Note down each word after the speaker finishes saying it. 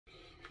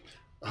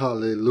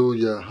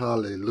Hallelujah,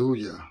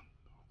 hallelujah.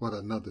 What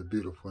another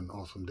beautiful and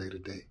awesome day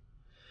today.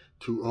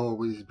 To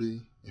always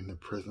be in the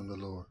presence of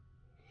the Lord.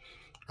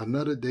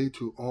 Another day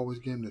to always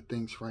give him the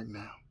thanks right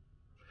now.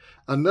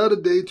 Another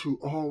day to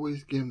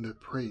always give him the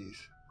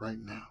praise right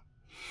now.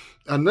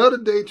 Another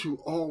day to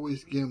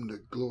always give him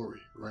the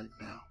glory right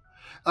now.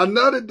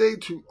 Another day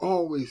to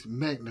always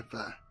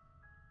magnify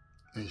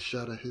and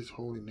shout out his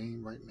holy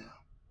name right now.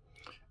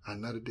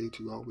 Another day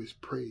to always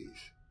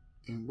praise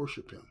and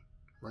worship him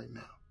right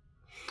now.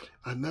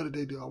 Another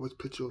day to always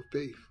put your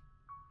faith,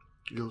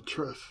 your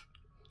trust,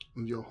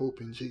 and your hope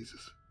in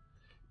Jesus.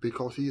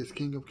 Because he is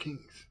King of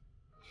Kings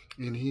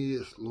and he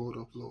is Lord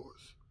of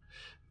Lords.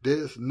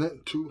 There's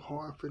nothing too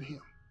hard for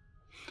him.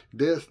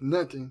 There's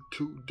nothing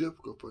too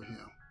difficult for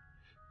him.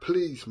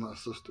 Please, my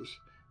sisters,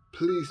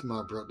 please,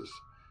 my brothers,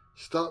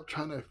 stop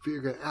trying to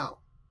figure out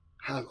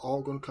how it's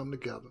all going to come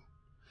together.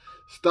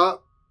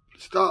 Stop,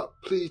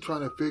 please,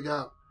 trying to figure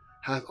out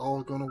how it's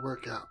all going to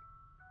work out.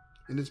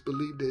 And just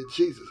believe that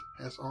Jesus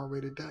has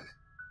already done it.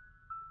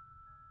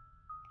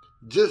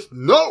 Just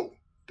know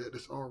that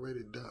it's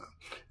already done.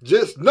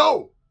 Just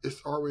know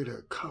it's already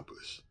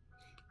accomplished.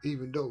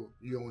 Even though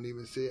you don't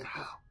even say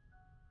how.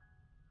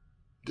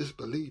 Just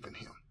believe in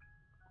him.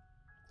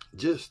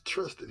 Just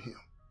trust in him.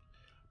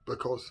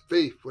 Because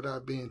faith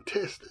without being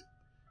tested,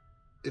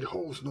 it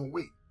holds no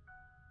weight.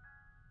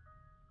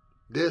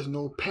 There's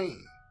no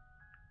pain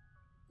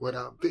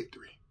without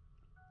victory.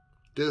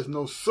 There's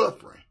no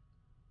suffering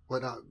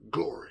without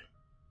glory.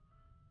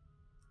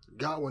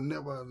 God will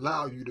never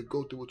allow you to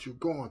go through what you're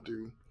going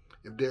through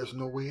if there's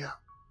no way out.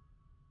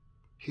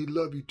 He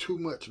loves you too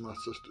much, my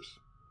sisters.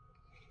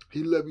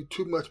 He loves you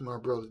too much, my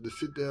brothers, to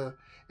sit there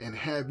and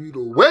have you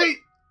to wait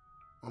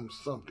on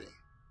something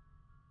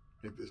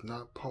if it's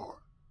not part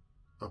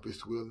of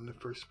his will in the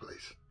first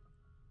place.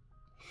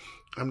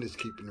 I'm just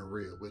keeping it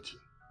real with you.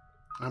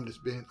 I'm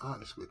just being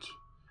honest with you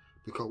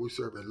because we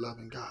serve a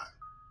loving God.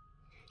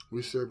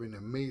 We serve an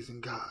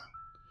amazing God.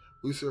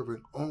 We serve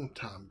an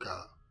on-time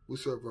God. We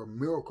serve a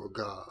miracle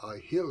God, a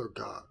healer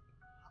God,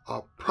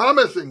 a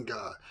promising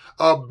God,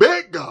 a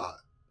big God.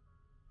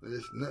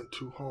 It's not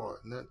too hard,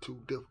 not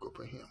too difficult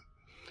for him.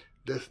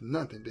 There's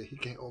nothing that he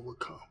can't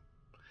overcome.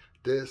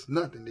 There's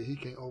nothing that he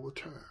can't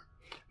overturn.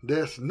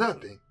 There's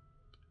nothing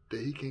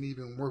that he can't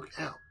even work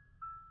out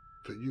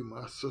for you,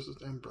 my sisters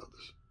and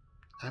brothers.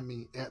 I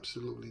mean,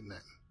 absolutely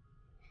nothing.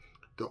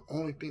 The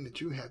only thing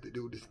that you have to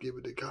do is give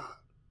it to God.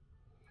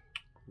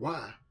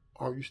 Why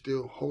are you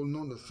still holding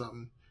on to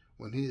something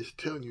when he is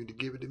telling you to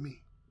give it to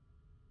me?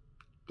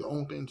 The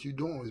only thing that you're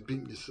doing is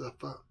beating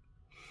yourself up.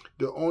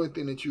 The only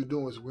thing that you're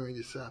doing is wearing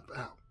yourself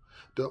out.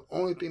 The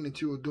only thing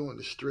that you are doing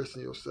is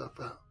stressing yourself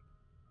out.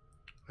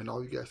 And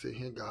all you got to say,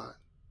 here, God,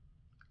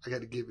 I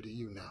got to give it to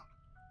you now.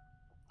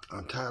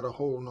 I'm tired of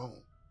holding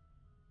on.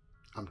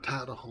 I'm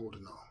tired of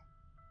holding on.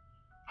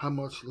 How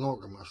much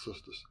longer, my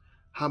sisters,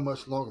 how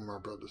much longer, my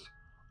brothers,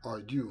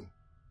 are you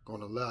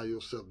going to allow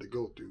yourself to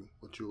go through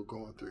what you are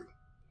going through?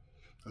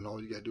 And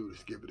all you got to do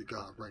is give it to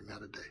God right now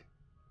today.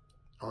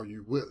 Are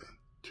you willing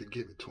to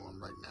give it to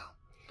him right now?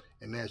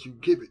 And as you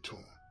give it to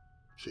him,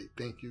 say,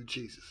 thank you,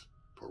 Jesus,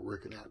 for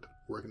working out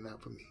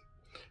for me.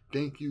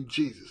 Thank you,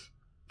 Jesus,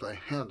 for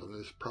handling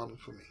this problem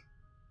for me.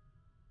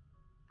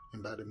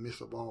 And by the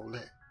midst of all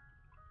that,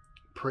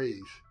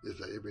 praise is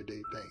an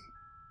everyday thing.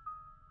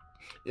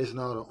 It's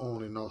not an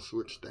on and off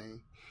switch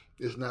thing.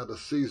 It's not a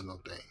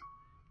seasonal thing.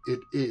 It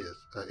is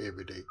an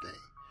everyday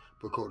thing.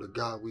 Because the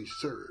God we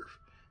serve,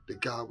 the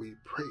God we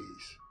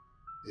praise,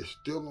 is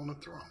still on the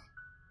throne.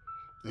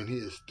 And he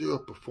is still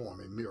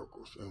performing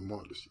miracles and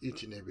wonders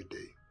each and every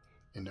day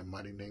in the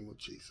mighty name of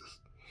Jesus.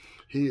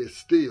 He is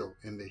still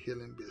in the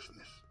healing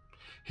business.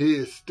 He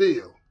is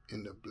still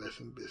in the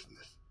blessing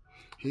business.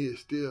 He is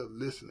still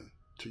listening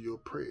to your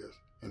prayers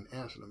and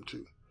answering them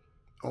too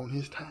on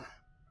his time.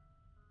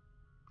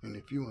 And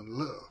if you're in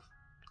love,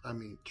 I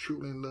mean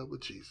truly in love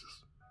with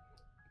Jesus,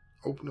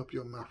 open up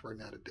your mouth right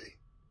now today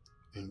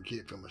and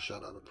give him a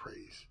shout out of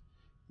praise.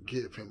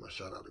 Give him a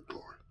shout out of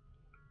glory.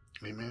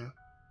 Amen.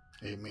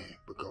 Amen.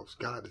 Because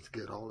God is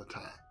good all the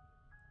time.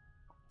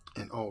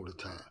 And all the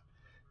time.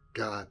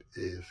 God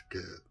is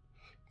good.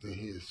 And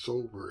he is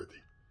so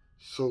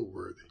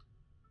worthy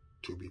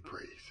to be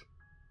praised.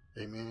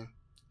 Amen.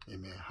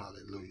 Amen.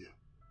 Hallelujah.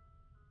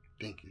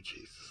 Thank you,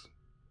 Jesus.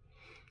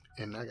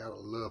 And I got a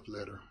love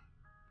letter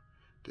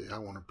that I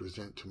want to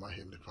present to my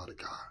Heavenly Father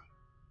God.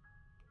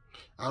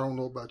 I don't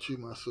know about you,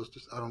 my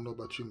sisters. I don't know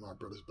about you, my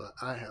brothers, but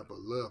I have a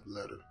love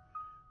letter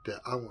that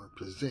I want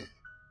to present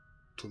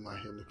to my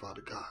Heavenly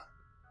Father God.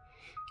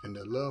 And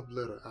the love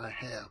letter I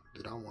have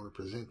that I want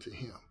to present to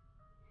him,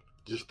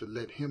 just to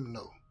let him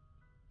know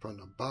from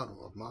the bottom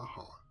of my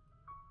heart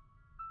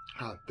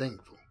how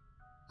thankful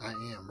I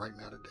am right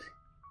now today.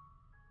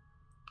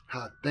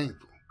 How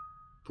thankful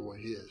for what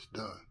he has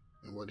done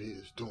and what he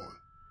is doing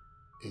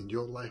in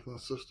your life, my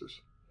sisters,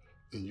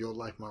 in your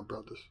life, my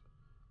brothers,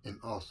 and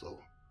also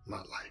my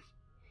life.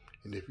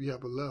 And if you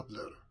have a love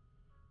letter,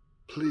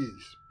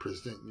 please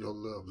present your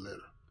love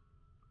letter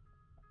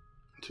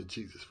to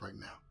Jesus right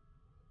now.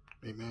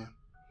 Amen.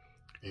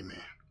 Amen.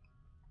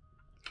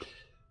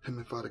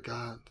 Heavenly Father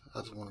God, I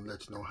just want to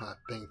let you know how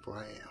thankful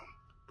I am,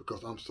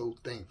 because I'm so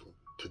thankful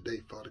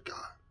today, Father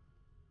God,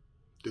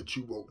 that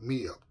you woke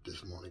me up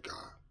this morning,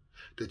 God,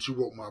 that you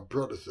woke my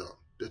brothers up,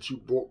 that you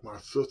woke my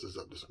sisters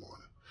up this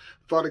morning.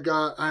 Father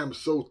God, I am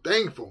so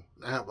thankful.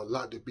 I have a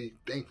lot to be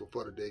thankful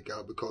for today,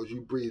 God, because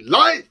you breathe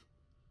life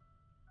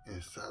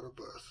inside of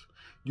us.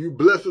 You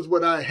bless us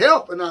with our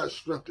health and our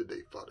strength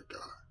today, Father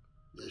God.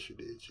 Yes, you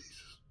did,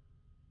 Jesus.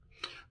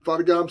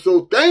 Father God, I'm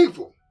so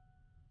thankful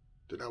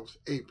that I was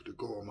able to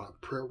go in my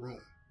prayer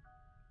room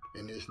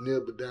and just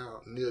kneel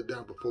down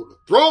before the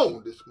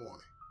throne this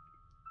morning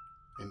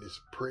and just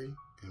pray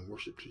and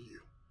worship to you.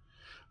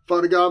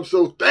 Father God, I'm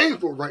so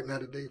thankful right now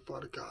today,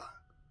 Father God,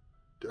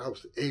 that I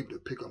was able to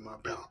pick up my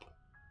Bible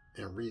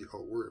and read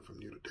a word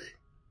from you today.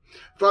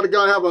 Father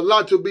God, I have a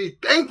lot to be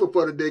thankful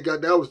for today,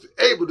 God, that I was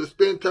able to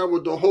spend time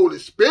with the Holy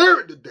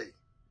Spirit today.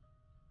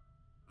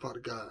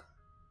 Father God,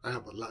 I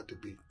have a lot to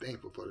be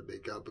thankful for today,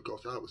 God,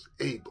 because I was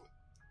able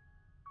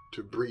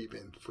to breathe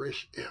in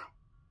fresh air,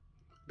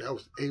 that I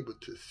was able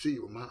to see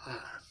with my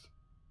eyes,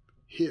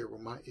 hear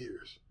with my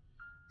ears,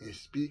 and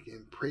speak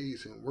and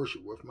praise and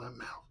worship with my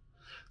mouth.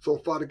 So,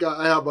 Father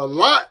God, I have a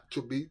lot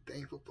to be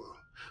thankful for.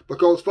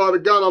 Because, Father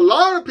God, a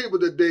lot of people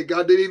today,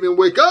 God, didn't even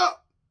wake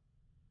up.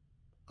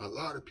 A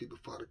lot of people,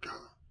 Father God,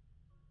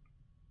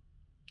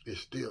 is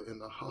still in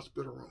the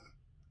hospital room,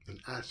 in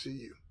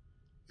ICU,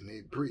 and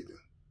they breathing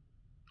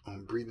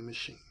on breathing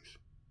machines.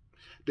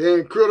 They're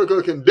in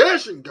critical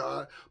condition,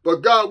 God.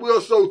 But, God,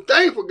 we're so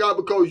thankful, God,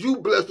 because you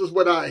blessed us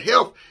with our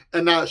health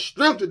and our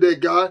strength today,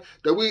 God,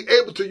 that we're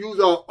able to use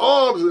our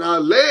arms and our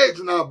legs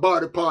and our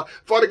body part.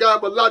 Father God, I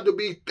have a lot to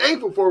be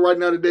thankful for right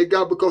now today,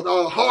 God, because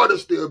our heart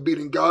is still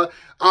beating, God.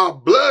 Our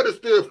blood is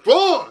still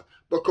flowing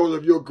because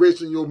of your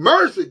grace and your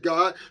mercy,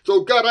 God.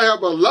 So, God, I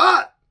have a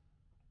lot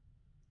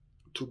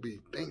to be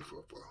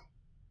thankful for.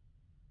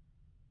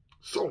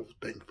 So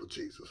thankful,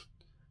 Jesus,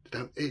 that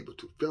I'm able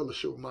to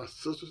fellowship with my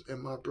sisters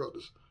and my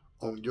brothers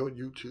on your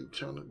YouTube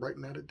channel right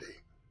now today.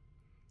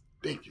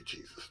 Thank you,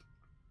 Jesus.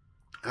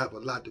 I have a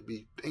lot to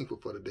be thankful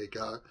for today,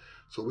 God,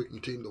 so we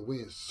continue to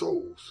win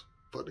souls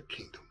for the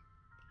kingdom.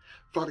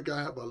 Father God,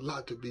 I have a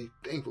lot to be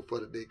thankful for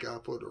today,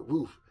 God, for the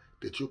roof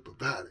that you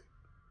provided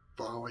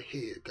for our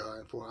head, God,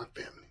 and for our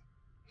family.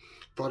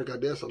 Father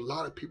God, there's a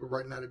lot of people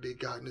right now today,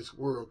 God, in this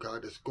world,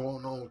 God, that's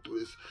going on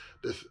through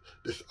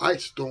this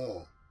ice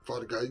storm.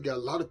 Father God, you got a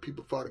lot of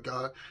people, Father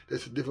God,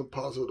 that's in different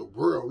parts of the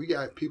world. We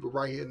got people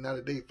right here now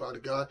today, Father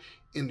God,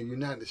 in the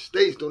United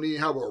States, don't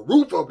even have a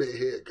roof over their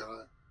head,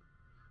 God.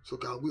 So,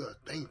 God, we are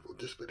thankful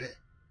just for that.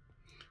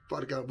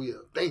 Father God, we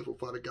are thankful,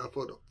 Father God,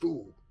 for the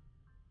food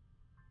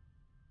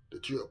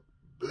that you have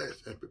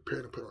blessed and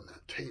prepared to put on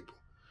that table,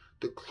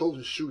 the clothes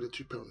and shoes that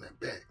you put on that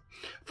back.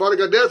 Father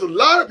God, there's a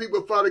lot of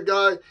people, Father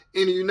God,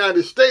 in the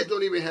United States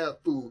don't even have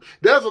food.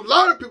 There's a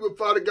lot of people,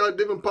 Father God,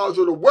 different parts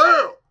of the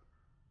world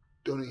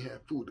don't even have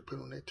food to put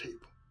on their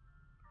table.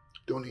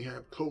 Don't even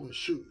have clothes and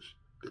shoes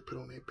to put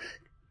on their back.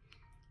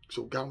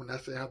 So, God, when I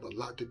say I have a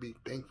lot to be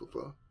thankful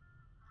for,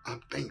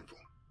 I'm thankful.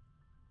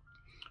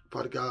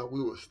 Father God,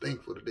 we were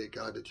thankful today,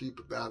 God, that you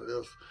provided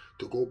us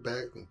to go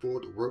back and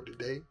forth to work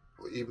today,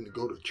 or even to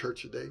go to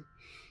church today,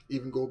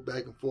 even go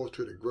back and forth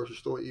to the grocery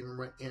store, even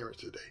run errands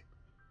today.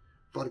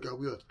 Father God,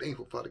 we are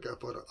thankful, Father God,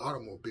 for the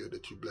automobile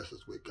that you bless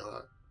us with,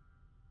 God.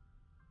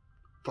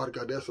 Father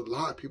God, there's a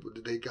lot of people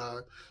today,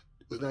 God,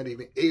 was not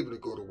even able to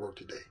go to work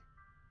today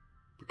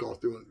because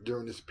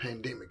during this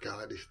pandemic,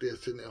 God, they're still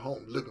sitting at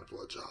home looking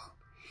for a job.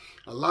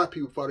 A lot of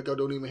people, Father God,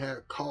 don't even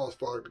have cars,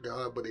 Father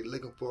God, but they're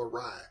looking for a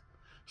ride.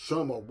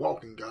 Some are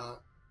walking, God.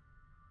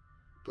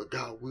 But,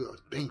 God, we are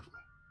thankful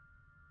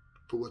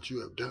for what you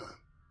have done.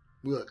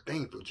 We are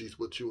thankful, Jesus,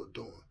 what you are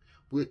doing.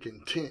 We're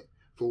content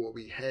for what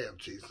we have,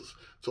 Jesus.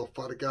 So,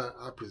 Father God,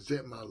 I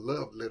present my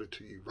love letter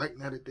to you right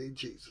now today,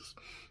 Jesus,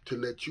 to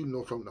let you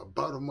know from the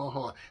bottom of my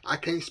heart. I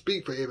can't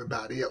speak for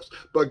everybody else,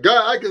 but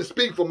God, I can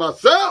speak for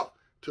myself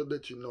to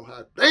let you know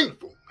how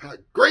thankful, how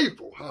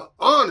grateful, how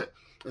honored,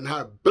 and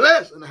how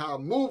blessed, and how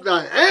moved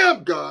I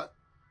am, God.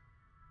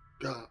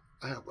 God,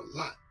 I have a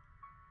lot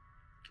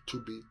to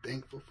be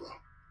thankful for.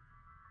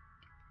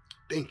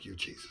 Thank you,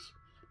 Jesus,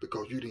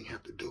 because you didn't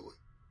have to do it.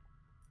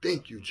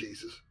 Thank you,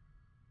 Jesus,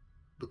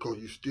 because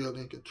you're still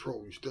in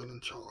control. You're still in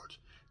charge.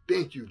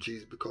 Thank you,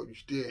 Jesus, because you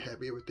still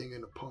have everything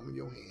in the palm of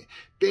your hand.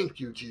 Thank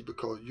you, Jesus,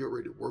 because you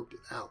already worked it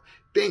out.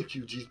 Thank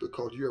you, Jesus,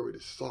 because you already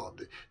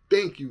solved it.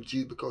 Thank you,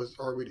 Jesus, because it's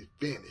already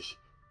finished.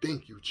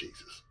 Thank you,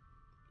 Jesus.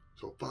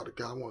 So, Father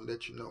God, I want to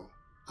let you know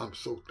I'm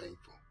so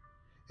thankful.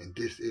 And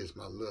this is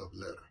my love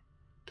letter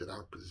that I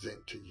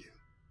present to you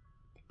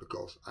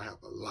because I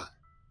have a lot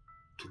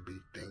to be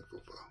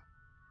thankful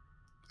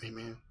for.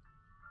 Amen.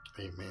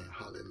 Amen.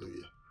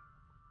 Hallelujah.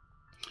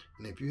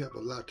 And if you have a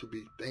lot to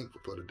be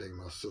thankful for today,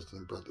 my sisters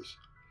and brothers,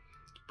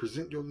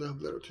 present your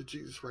love letter to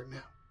Jesus right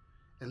now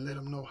and let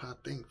him know how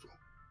thankful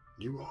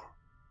you are.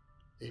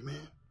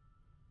 Amen.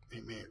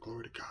 Amen.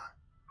 Glory to God.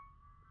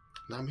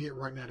 And I'm here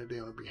right now today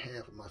on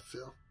behalf of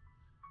myself,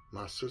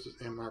 my sisters,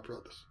 and my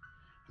brothers.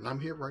 And I'm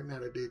here right now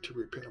today to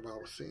repent of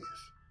our sins,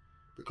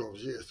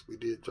 Because yes, we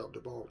did drop the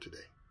ball today.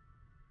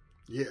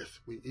 Yes,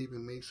 we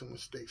even made some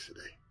mistakes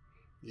today.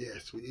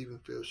 Yes, we even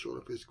fell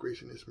short of His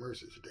grace and His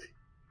mercy today.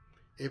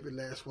 Every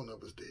last one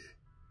of us did.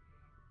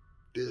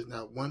 There's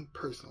not one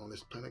person on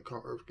this planet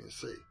called Earth can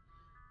say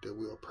that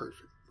we are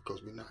perfect,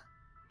 because we're not.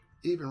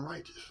 Even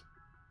righteous.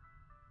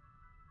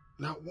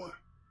 Not one.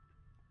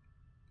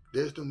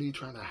 There's no need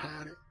trying to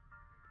hide it.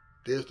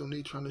 There's no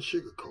need trying to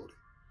sugarcoat it.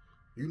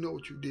 You know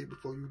what you did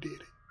before you did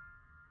it.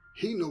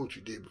 He knows what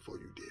you did before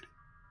you did it.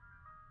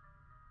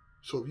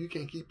 So if you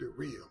can't keep it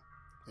real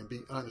and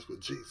be honest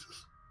with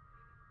Jesus,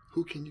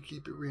 who can you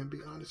keep it real and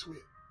be honest with?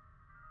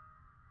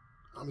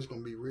 I'm just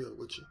going to be real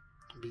with you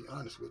and be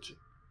honest with you.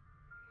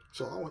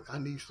 So I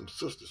need some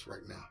sisters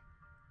right now.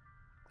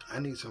 I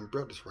need some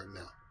brothers right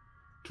now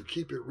to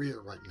keep it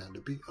real right now, to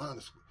be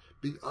honest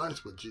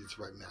with Jesus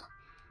right now.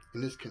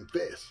 And just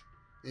confess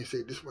and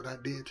say, this is what I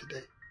did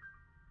today.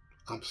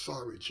 I'm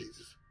sorry,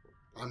 Jesus.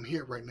 I'm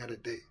here right now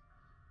today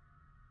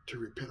to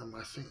repent of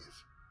my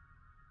sins.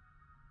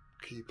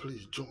 Can you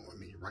please join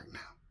me right now?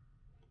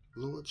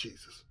 Lord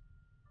Jesus,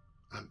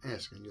 I'm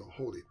asking your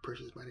holy,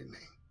 precious, mighty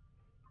name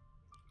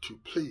to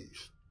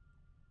please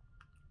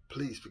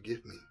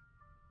forgive me,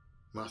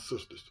 my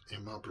sisters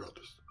and my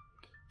brothers,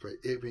 for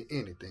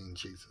anything,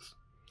 Jesus,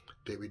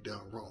 that we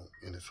done wrong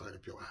in the sight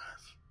of your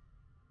eyes.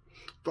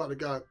 Father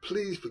God,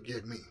 please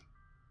forgive me,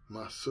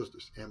 my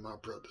sisters and my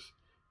brothers,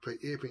 for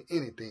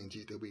anything,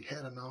 Jesus, that we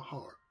had in our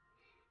heart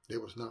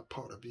that was not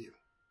part of you.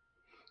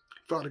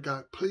 Father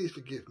God, please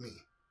forgive me,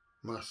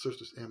 my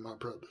sisters and my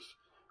brothers,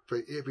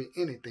 for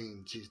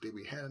anything, Jesus, that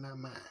we had in our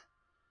mind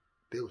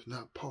that was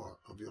not part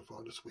of your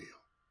Father's will.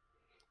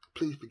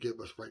 Please forgive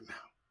us right now.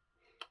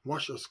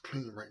 Wash us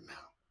clean right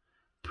now.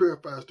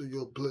 Purify us through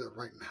your blood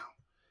right now.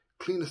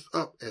 Clean us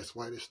up as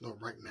white as snow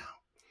right now.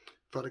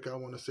 Father God, I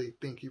want to say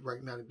thank you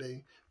right now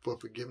today for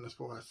forgiving us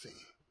for our sin.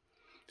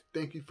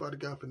 Thank you, Father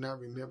God, for not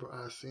remembering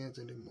our sins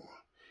anymore.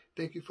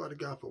 Thank you, Father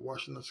God, for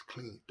washing us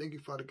clean. Thank you,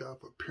 Father God,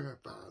 for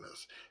purifying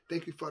us.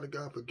 Thank you, Father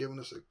God, for giving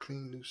us a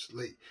clean new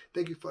slate.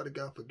 Thank you, Father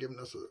God, for giving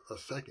us a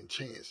second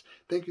chance.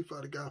 Thank you,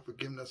 Father God, for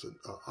giving us an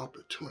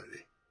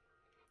opportunity.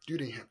 You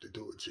didn't have to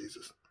do it,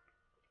 Jesus.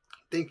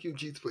 Thank you,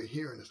 Jesus, for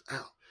hearing us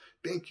out.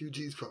 Thank you,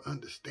 Jesus, for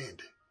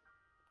understanding.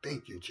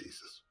 Thank you,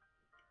 Jesus.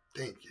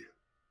 Thank you.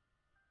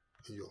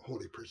 In your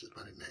holy, precious,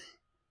 mighty name.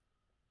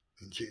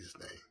 In Jesus'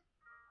 name,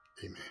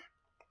 amen.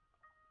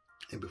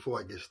 And before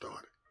I get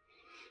started,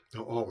 I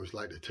always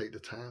like to take the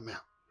time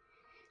out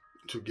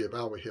to give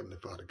our Heavenly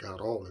Father God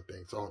all the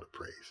thanks, all the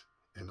praise,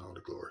 and all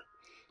the glory.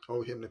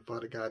 Oh, Heavenly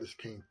Father God, I just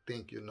can't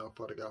thank you enough,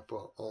 Father God, for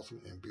an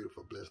awesome and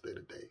beautiful, blessed day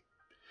today.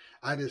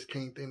 I just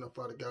can't thank the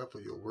Father God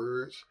for your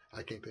words.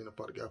 I can't thank the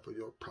Father God for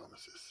your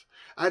promises.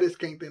 I just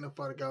can't thank the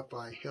Father God for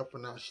our health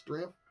and our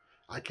strength.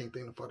 I can't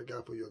thank the Father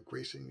God for your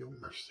grace and your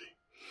mercy.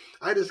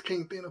 I just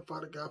can't thank the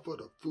Father God for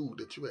the food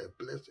that you have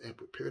blessed and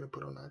prepared and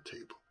put on our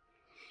table.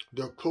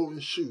 The clothes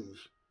and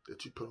shoes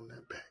that you put on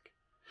that back.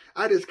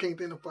 I just can't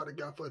thank the Father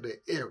God for the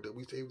air that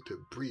we're able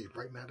to breathe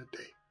right now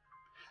today.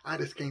 I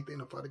just can't thank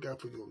the Father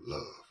God for your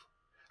love.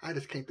 I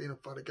just can't thank the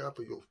Father God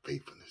for your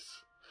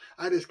faithfulness.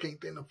 I just can't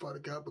thank the Father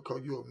God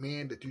because you're a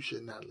man that you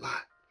should not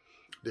lie,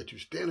 that you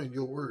stand on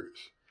your words,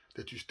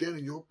 that you stand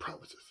on your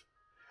promises.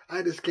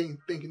 I just can't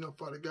thank you,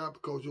 Father God,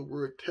 because your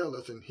word tells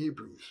us in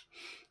Hebrews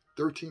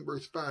 13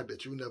 verse 5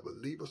 that you never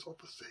leave us or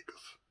forsake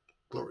us.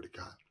 Glory to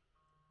God.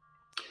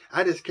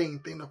 I just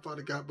can't thank the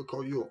Father God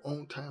because you're an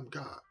on-time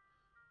God.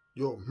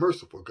 You're a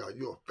merciful God.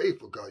 You're a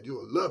faithful God.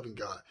 You're a loving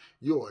God.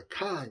 You're a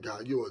kind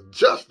God. You're a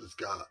justice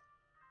God.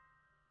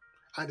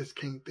 I just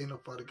can't thank the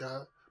Father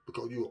God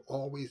because you're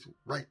always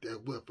right there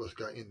with us,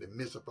 God, in the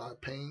midst of our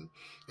pain,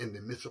 in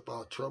the midst of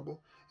our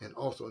trouble, and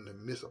also in the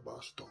midst of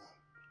our storm.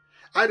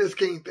 I just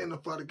can't thank the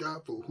Father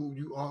God for who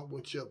you are,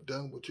 what you have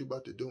done, what you're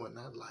about to do in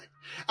our life.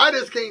 I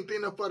just can't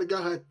thank the Father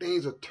God how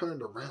things are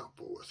turned around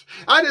for us.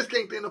 I just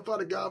can't thank the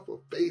Father God for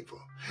favor.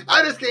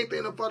 I just can't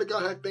thank the Father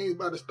God how things are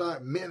about to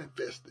start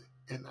manifesting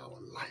in our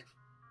life.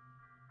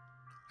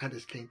 I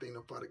just can't thank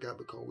the Father God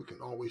because we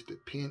can always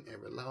depend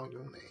and rely on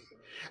your name.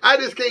 I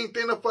just can't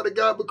thank the Father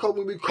God because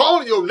when we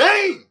call your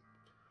name,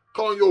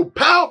 calling your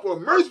powerful,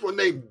 merciful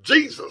name,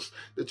 Jesus,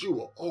 that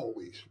you are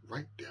always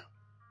right there.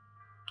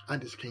 I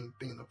just can't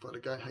thank the Father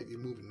God how you're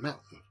moving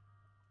mountains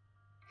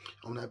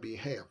on our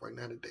behalf right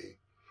now today,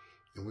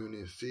 and we don't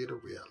even see it or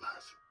realize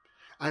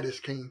it. I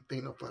just can't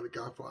thank the Father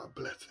God for our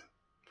blessing.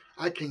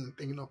 I can't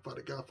thank the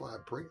Father God for our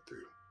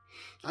breakthrough.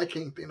 I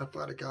can't thank the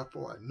Father God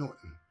for our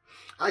anointing.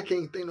 I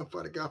can't thank the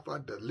Father God for our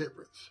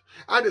deliverance.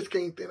 I just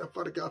can't thank the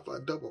Father God for our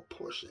double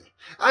portion.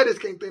 I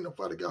just can't thank the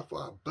Father God for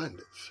our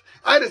abundance.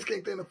 I just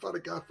can't thank the Father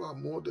God for our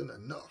more than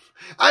enough.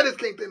 I just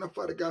can't thank the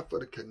Father God for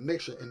the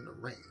connection in the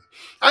rain.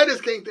 I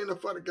just can't thank the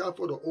Father God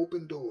for the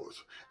open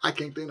doors. I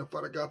can't thank the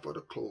Father God for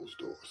the closed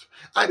doors.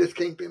 I just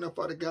can't thank the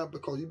Father God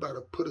because you about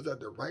to put us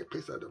at the right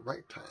place at the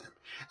right time.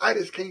 I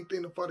just can't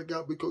thank the Father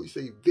God because you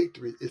say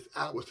victory is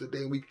ours today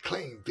and we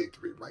claim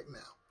victory right now.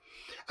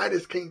 I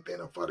just can't thank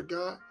the Father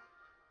God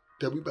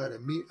that we better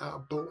meet our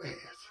Boaz.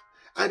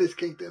 I just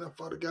can't thank the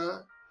Father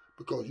God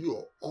because you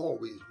are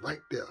always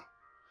right there.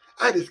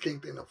 I just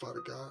can't thank the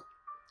Father God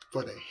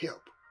for the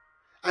help.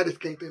 I just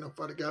can't thank the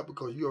Father God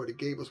because you already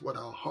gave us what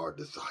our heart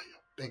desire.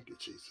 Thank you,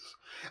 Jesus.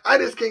 I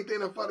just can't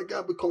thank the Father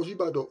God because you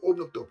about to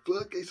open up the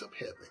floodgates of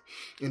heaven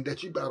and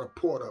that you about to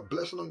pour out a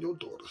blessing on your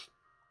daughters,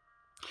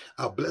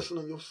 a blessing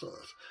on your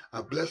sons,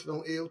 a blessing on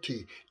LT,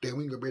 then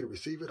we can be able to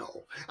receive it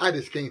all. I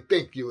just can't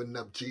thank you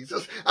enough,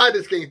 Jesus. I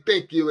just can't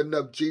thank you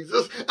enough,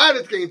 Jesus. I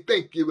just can't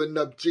thank you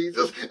enough,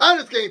 Jesus. I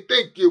just can't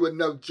thank you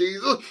enough,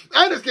 Jesus.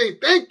 I just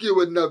can't thank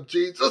you enough,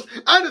 Jesus.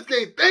 I just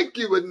can't thank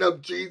you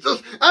enough,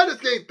 Jesus. I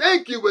just can't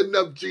thank you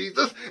enough,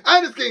 Jesus.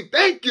 I just can't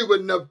thank you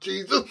enough,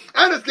 Jesus.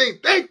 I just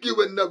can't thank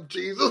you enough,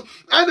 Jesus.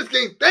 I just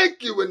can't thank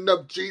you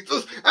enough,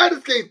 Jesus. I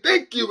just can't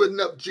thank you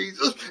enough,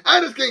 Jesus. I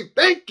just can't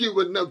thank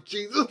you enough,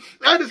 Jesus.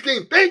 I just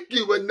can't thank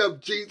you enough,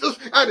 Jesus.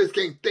 I just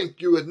can't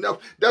thank you enough.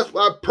 That's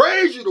why I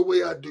praise you the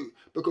way I do,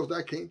 because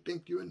I can't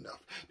thank you enough.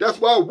 That's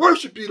why I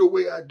worship you the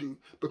way I do,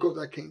 because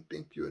I can't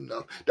thank you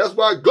enough. That's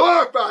why I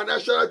glorify and I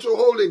shout out your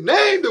holy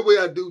name the way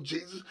I do,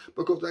 Jesus,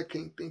 because I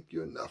can't thank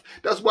you enough.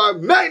 That's why I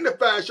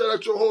magnify and shout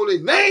out your holy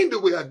name the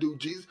way I do,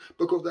 Jesus,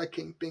 because I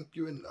can't thank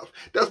you enough.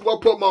 That's why I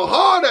put my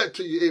heart out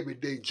to you every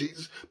day,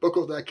 Jesus,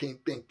 because I can't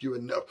thank you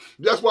enough.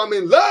 That's why I'm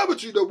in love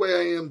with you the way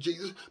I am,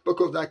 Jesus,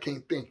 because I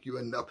can't thank you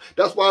enough.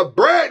 That's why I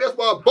brag. That's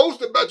why I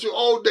boast about you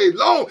all day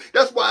long.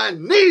 That's why I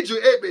need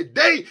you every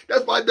day.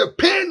 That's why I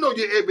depend on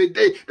you every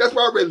day. That's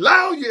why I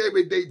rely on you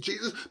every day,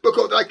 Jesus,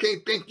 because I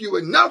can't thank you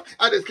enough.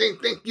 I just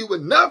can't thank you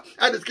enough.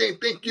 I just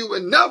can't thank you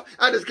enough.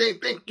 I just can't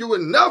thank you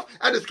enough.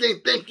 I just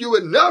can't thank you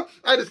enough.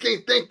 I just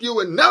can't thank you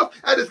enough.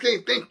 I just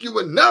can't thank you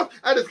enough.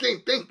 I just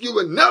can't thank you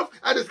enough.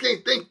 I just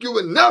can't thank you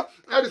enough.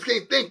 I just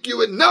can't thank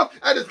you enough.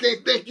 I just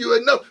can't thank you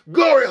enough.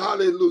 Glory,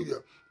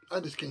 hallelujah. I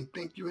just can't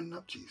thank you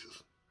enough,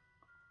 Jesus.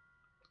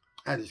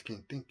 I just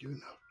can't thank you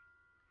enough.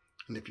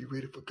 And if you're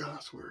ready for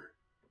God's word,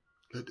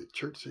 let the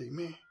church say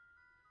amen.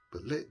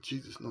 But let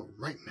Jesus know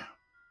right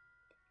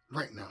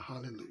now,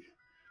 hallelujah,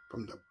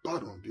 from the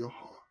bottom of your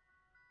heart,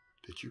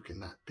 that you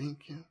cannot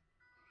thank him,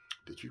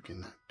 that you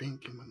cannot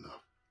thank him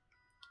enough.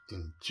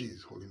 In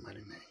Jesus' holy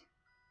mighty name,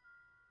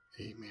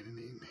 amen and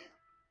amen.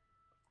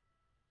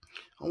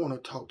 I want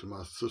to talk to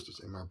my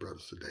sisters and my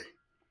brothers today.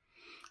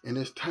 And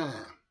it's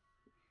time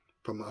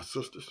for my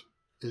sisters.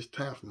 It's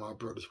time for my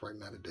brothers right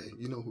now today.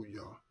 You know who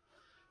you are.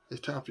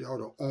 It's time for y'all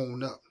to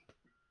own up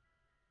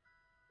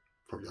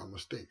for y'all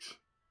mistakes.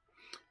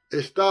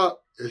 It's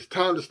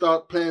time to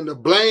start playing the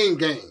blame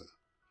game.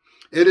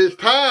 It is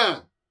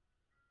time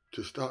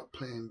to start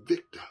playing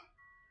victim.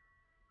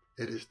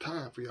 It is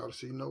time for y'all to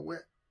say, you know what?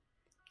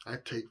 I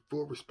take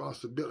full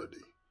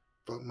responsibility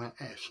for my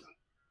action.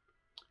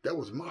 That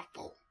was my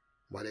fault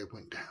why they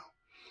went down.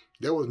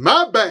 That was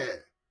my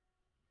bad.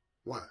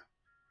 Why?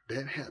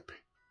 That happened.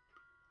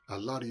 A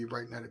lot of you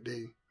right now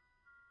today,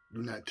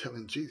 you're not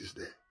telling Jesus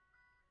that.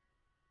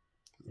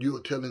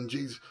 You're telling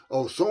Jesus,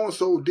 oh,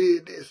 so-and-so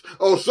did this.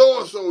 Oh,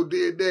 so-and-so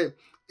did that.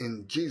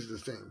 And Jesus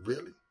is saying,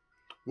 really?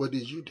 What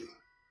did you do?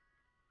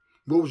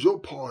 What was your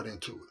part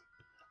into it?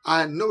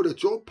 I know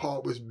that your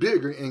part was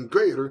bigger and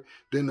greater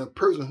than the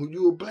person who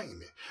you were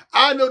blaming.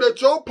 I know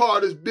that your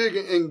part is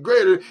bigger and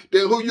greater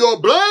than who you're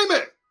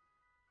blaming.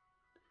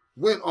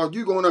 When are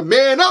you going to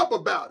man up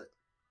about it?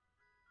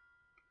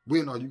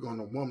 When are you going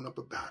to woman up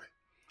about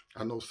it?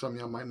 I know some of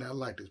y'all might not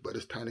like this, but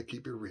it's time to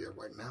keep it real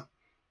right now.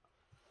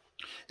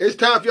 It's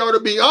time for y'all to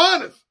be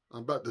honest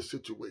about the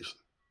situation.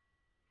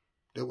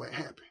 That what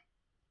happened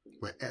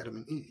with Adam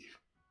and Eve.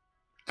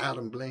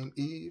 Adam blamed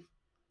Eve,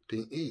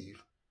 then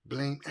Eve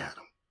blamed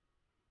Adam.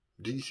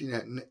 Do you see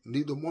that?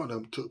 Neither one of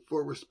them took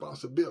full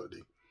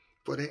responsibility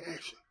for their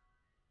action.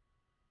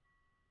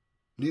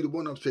 Neither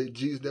one of them said,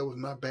 Jesus, that was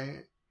my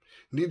bad.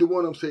 Neither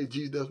one of them said,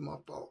 Jesus, that was my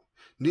fault.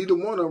 Neither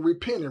one of them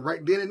repented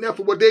right then and there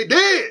for what they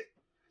did.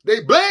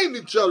 They blamed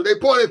each other. They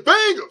pointed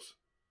fingers.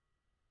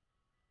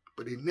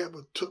 But they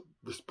never took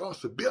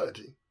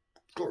responsibility,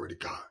 glory to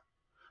God,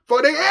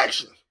 for their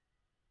actions.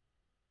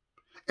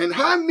 And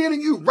how many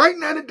of you right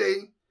now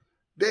today,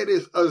 that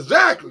is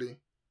exactly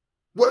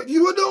what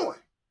you are doing?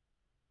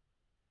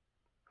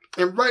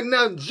 And right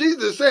now,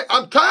 Jesus said,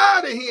 I'm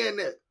tired of hearing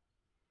that.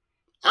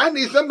 I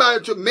need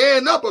somebody to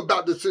man up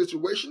about the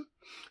situation.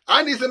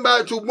 I need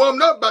somebody to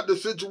woman up about the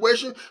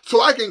situation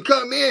so I can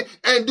come in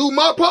and do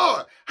my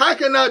part. How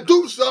can I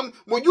do something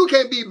when you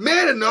can't be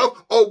man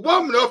enough or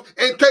woman enough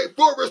and take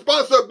full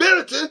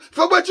responsibility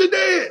for what you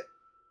did?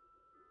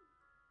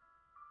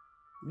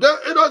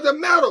 It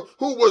doesn't matter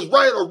who was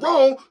right or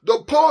wrong.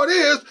 The part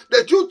is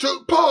that you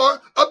took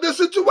part of the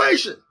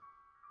situation.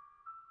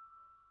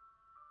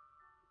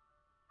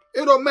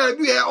 It don't matter if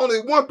you had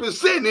only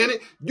 1% in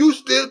it, you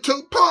still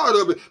took part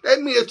of it.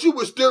 That means that you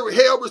would still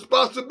held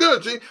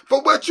responsibility for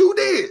what you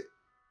did.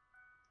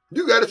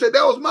 You got to say,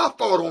 that was my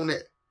fault on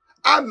that.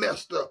 I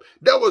messed up.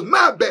 That was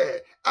my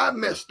bad. I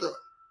messed up.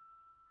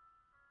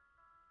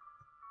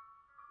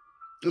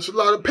 There's a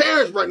lot of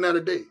parents right now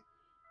today.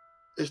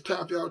 It's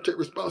time for y'all to take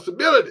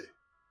responsibility.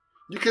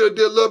 You could have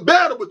did a little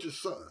better with your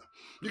son.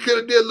 You could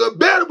have did a little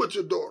better with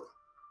your daughter.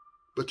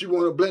 But you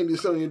want to blame your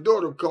son and your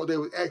daughter because they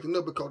were acting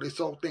up because they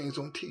saw things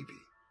on TV.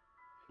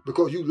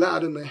 Because you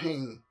allowed them to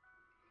hang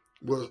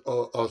with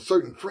a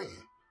certain friend.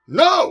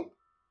 No!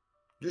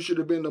 You should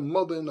have been the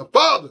mother and the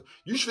father.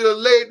 You should have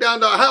laid down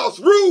the house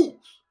rules.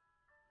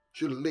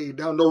 Should have laid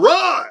down the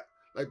rod,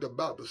 like the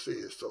Bible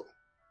says so.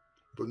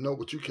 But no,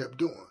 what you kept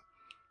doing,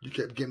 you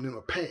kept giving them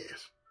a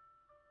pass.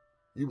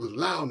 You was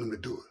allowing them to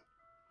do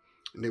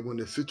it. And then when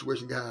the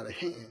situation got out of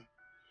hand,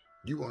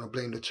 you want to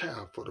blame the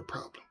child for the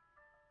problem.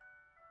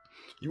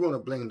 You want to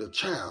blame the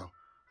child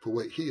for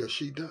what he or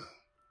she done.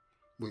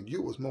 When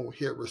you was more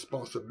here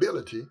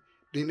responsibility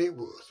than they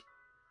was.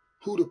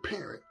 Who the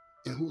parent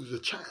and who's the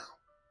child?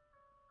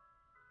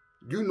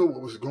 You know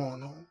what was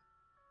going on.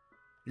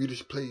 You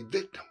just played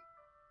victim.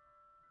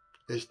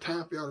 It's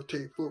time for y'all to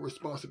take full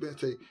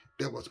responsibility and say,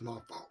 that was my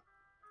fault.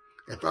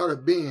 If I'd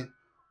have been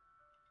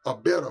a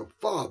better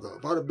father,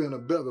 if I'd have been a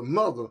better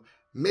mother,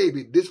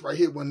 maybe this right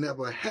here would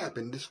never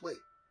happen this way.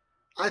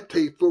 I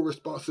take full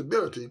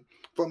responsibility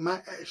for my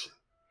action.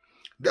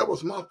 That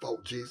was my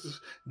fault, Jesus.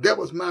 That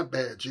was my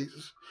bad,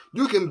 Jesus.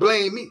 You can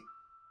blame me.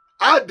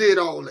 I did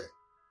all that.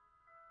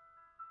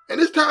 And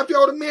it's time for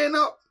y'all to man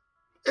up.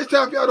 It's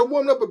time for y'all to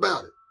woman up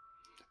about it.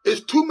 It's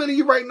too many of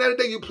you right now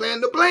today you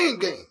playing the blame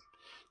game.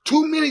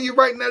 Too many of you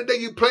right now today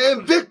you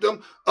playing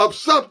victim of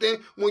something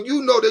when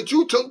you know that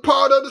you took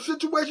part of the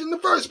situation in the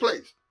first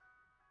place.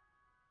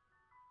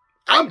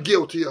 I'm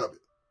guilty of it.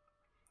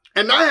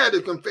 And I had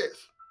to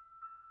confess.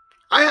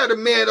 I had to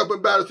man up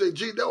about it and say,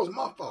 gee, that was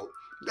my fault.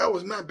 That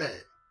was my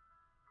bad.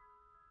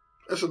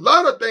 There's a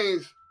lot of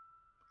things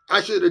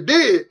I should have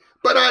did,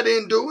 but I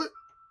didn't do it.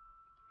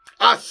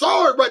 I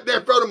saw it right there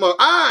in front of my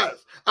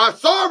eyes. I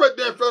saw it right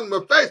there in front of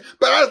my face,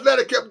 but I just let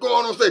it keep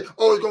going on and say,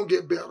 oh, it's going to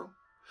get better.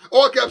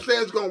 Or I kept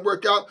saying it's going to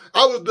work out.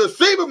 I was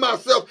deceiving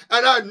myself,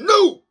 and I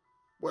knew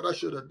what I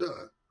should have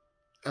done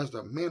as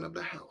the man of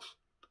the house,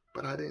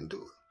 but I didn't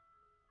do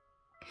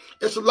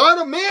it. It's a lot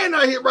of men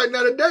out here right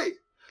now today.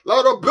 A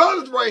lot of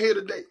brothers right here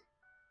today.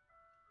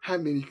 How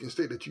many you can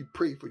say that you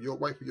pray for your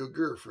wife or your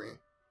girlfriend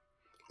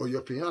or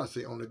your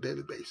fiance on a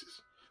daily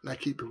basis? Now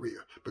keep it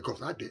real,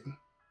 because I didn't.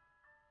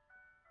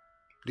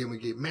 Then we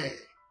get mad.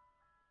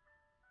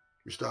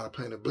 We start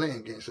playing the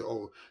blame game. Say,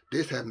 oh,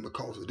 this happened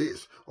because of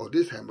this, or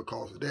this happened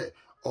because of that.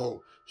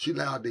 Oh, she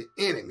allowed the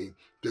enemy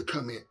to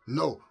come in.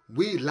 No,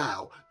 we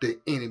allowed the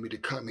enemy to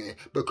come in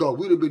because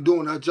we'd have been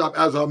doing our job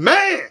as a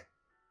man,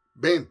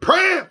 been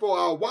praying for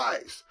our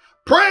wives,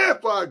 praying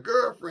for our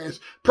girlfriends,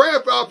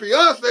 praying for our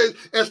fiancés,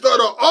 instead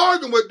of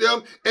arguing with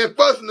them and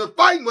fussing and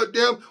fighting with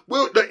them.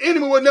 The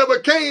enemy would never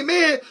came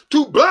in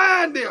to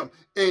blind them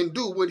and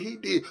do what he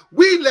did.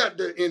 We let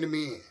the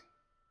enemy in.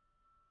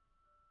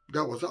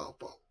 That was our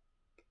fault.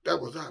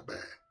 That was our bad.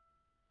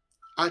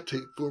 I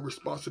take full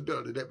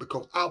responsibility of that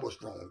because I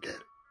was wrong at it.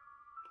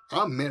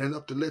 I'm man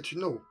enough to let you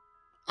know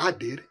I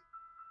did it.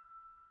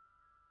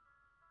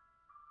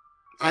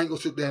 I ain't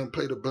going to sit there and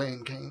play the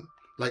blame game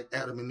like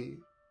Adam and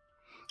Eve.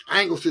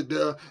 I ain't going to sit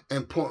there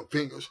and point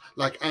fingers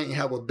like I ain't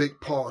have a big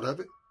part of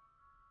it.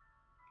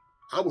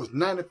 I was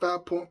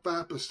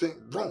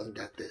 95.5% wrong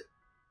at that.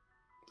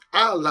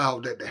 I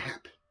allowed that to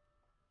happen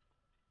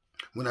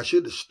when I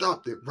should have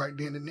stopped it right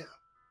then and there.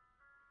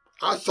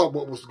 I saw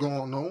what was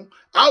going on.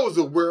 I was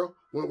aware of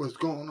what was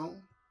going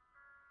on.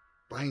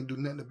 But I ain't do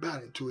nothing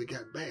about it until it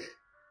got bad.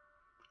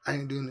 I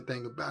ain't do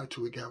anything about it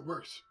until it got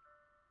worse.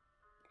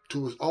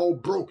 Till it was all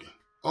broken,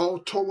 all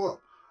tore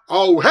up,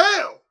 all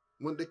hell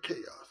went to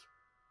chaos.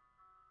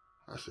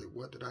 I said,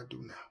 what did I do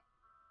now?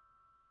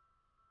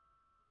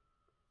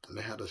 And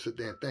I had to sit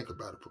there and think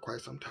about it for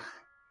quite some time.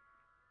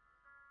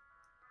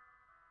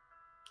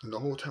 And the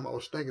whole time I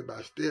was thinking about it,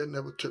 I still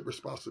never took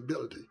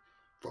responsibility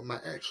for my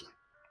action.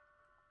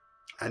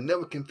 I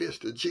never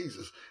confessed to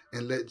Jesus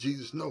and let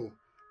Jesus know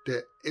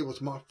that it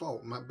was my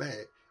fault, my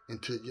bad,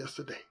 until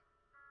yesterday.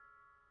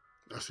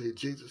 I said,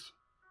 Jesus,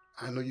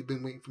 I know you've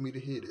been waiting for me to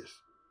hear this.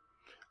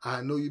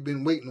 I know you've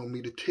been waiting on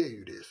me to tell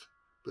you this.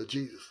 But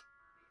Jesus,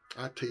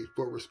 I take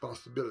full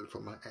responsibility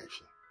for my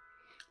action.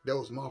 That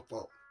was my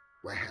fault,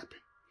 what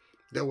happened.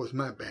 That was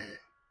my bad.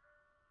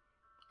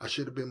 I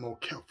should have been more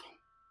careful.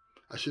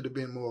 I should have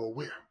been more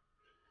aware.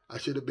 I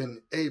should have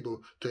been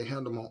able to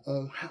handle my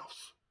own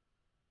house.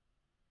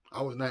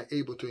 I was not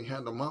able to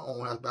handle my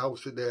own house, but I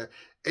was sitting there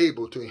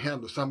able to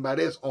handle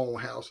somebody else's own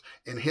house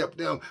and help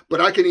them. But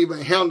I couldn't even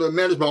handle and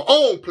manage my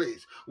own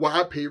place while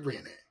I pay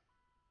rent at.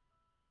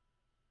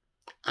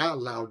 I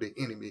allowed the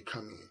enemy to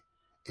come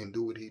in and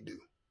do what he do.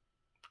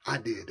 I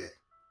did that.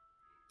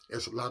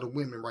 There's a lot of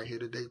women right here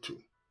today too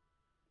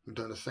who've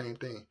done the same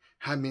thing.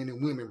 How many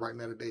women right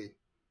now today,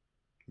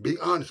 be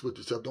honest with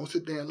yourself, don't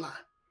sit there and lie,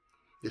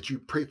 that you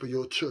pray for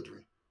your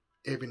children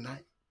every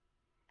night,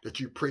 that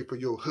you pray for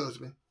your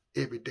husband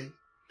every day,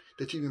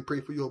 that you even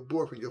pray for your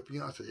boyfriend, your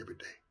fiance every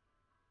day.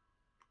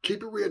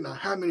 Keep it real now.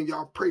 How many of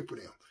y'all pray for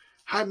them?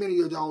 How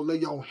many of y'all lay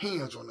your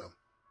hands on them?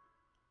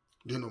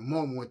 Then the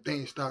moment when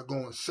things start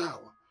going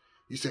sour,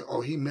 you say,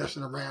 oh, he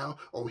messing around,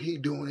 oh, he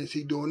doing this,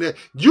 he doing that.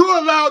 You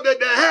allowed that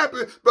to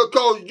happen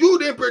because you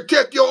didn't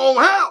protect your own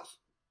house.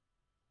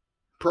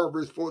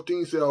 Proverbs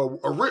 14 said,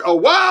 a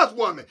wise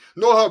woman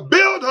know how to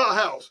build her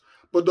house,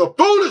 but the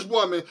foolish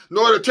woman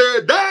know how to tear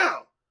it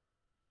down.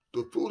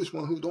 The foolish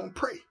one who don't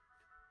pray.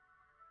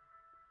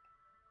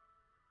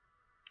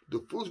 The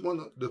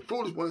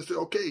foolish one say,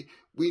 okay,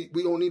 we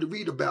don't need to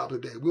read the Bible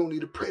today. We don't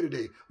need to pray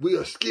today.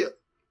 We'll skip.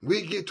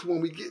 We get to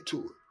when we get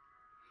to it.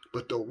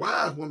 But the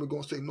wise woman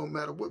going to say, no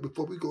matter what,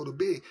 before we go to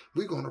bed,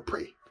 we're going to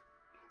pray.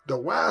 The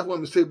wise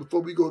woman say,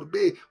 before we go to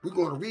bed, we're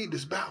going to read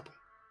this Bible.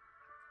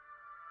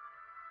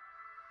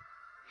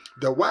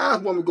 The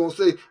wise woman going to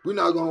say, we're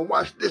not going to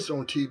watch this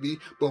on TV,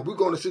 but we're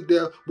going to sit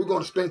there, we're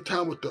going to spend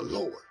time with the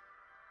Lord.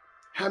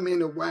 How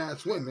many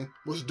wise women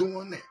was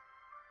doing that?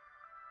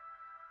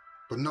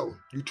 But no,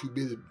 you too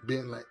busy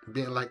being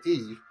like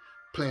Eve,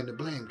 playing the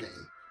blame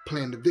game,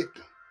 playing the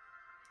victim.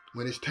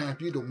 When it's time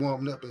for you to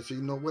warm up and say,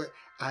 you know what?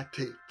 I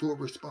take full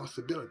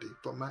responsibility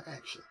for my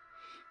action.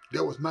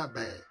 That was my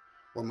bad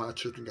when my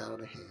children got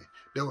out of hand.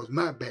 That was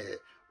my bad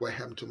what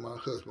happened to my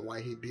husband,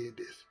 why he did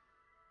this.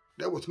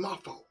 That was my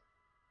fault.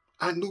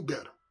 I knew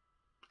better.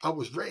 I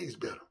was raised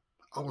better.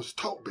 I was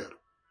taught better.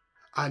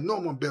 I know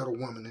I'm a better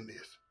woman than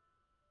this.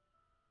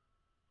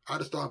 I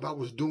just thought if I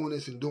was doing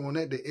this and doing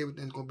that, that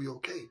everything's going to be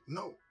okay.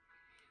 No.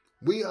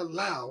 We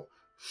allow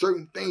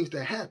certain things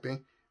to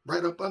happen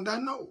right up under our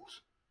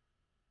nose.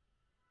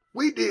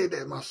 We did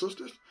that, my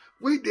sisters.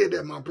 We did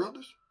that, my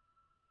brothers.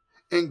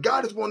 And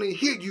God is wanting to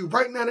hear you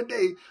right now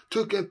today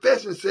to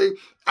confess and say,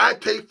 I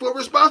take full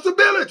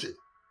responsibility.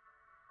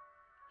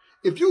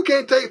 If you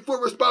can't take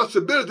full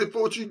responsibility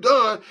for what you've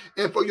done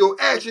and for your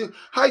action,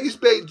 how you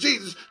expect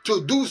Jesus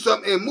to do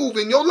something and move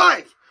in your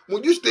life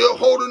when you're still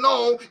holding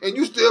on and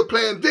you still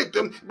playing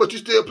victim, but you're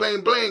still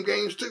playing blame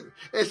games too?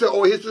 And say,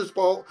 oh, it's his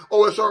fault.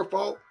 Oh, it's her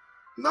fault.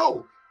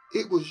 No,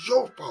 it was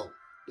your fault.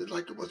 Just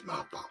like it was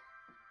my fault.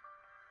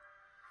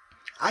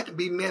 I can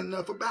be man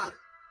enough about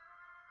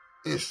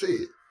it and say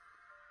it.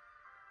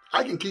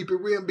 I can keep it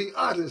real and be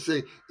honest and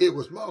say it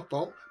was my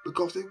fault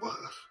because it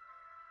was.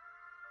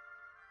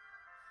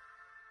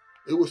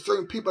 It was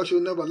certain people I should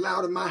have never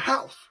allowed in my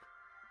house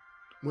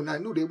when I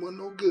knew they weren't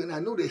no good and I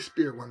knew their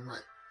spirit wasn't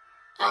right.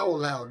 I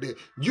allowed that.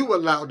 You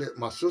allowed that,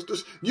 my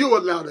sisters. You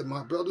allowed that,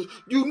 my brothers.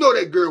 You know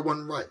that girl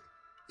wasn't right.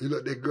 You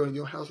let that girl in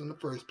your house in the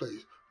first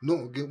place,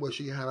 knowing good what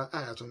she had her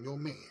eyes on your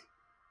man.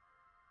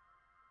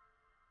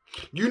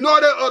 You know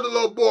that other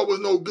little boy was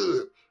no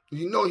good.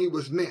 You know he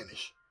was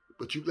mannish.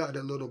 But you allowed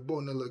that little boy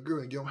and that little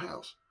girl in your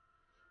house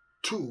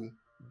to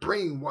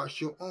brainwash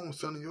your own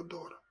son and your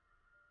daughter.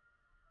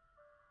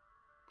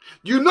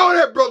 You know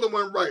that brother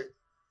wasn't right,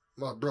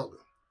 my brother.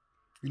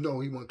 You know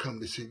he wasn't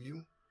coming to see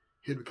you.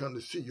 He was coming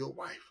to see your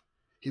wife.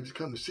 He was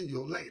coming to see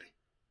your lady.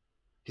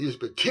 He was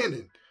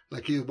pretending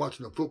like he was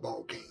watching a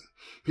football game.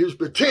 He was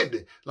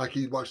pretending like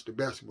he watched the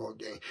basketball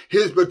game. He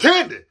was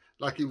pretending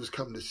like he was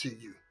coming to see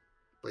you.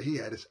 But he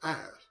had his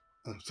eyes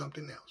on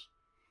something else.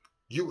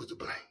 You was to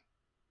blame.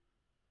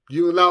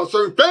 You allowed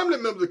certain family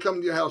members to come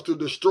to your house to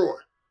destroy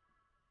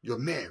your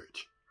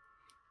marriage.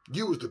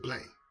 You was to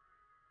blame.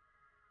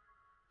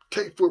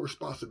 Take full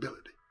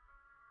responsibility.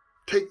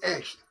 Take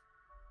action.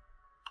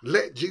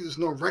 Let Jesus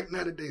know right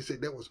now today, say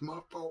that was my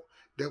fault.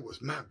 That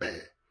was my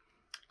bad.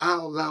 I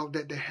allowed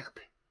that to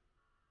happen.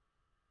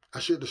 I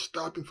should have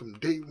stopped him from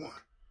day one.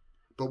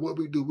 But what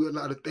we do, we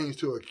allow the things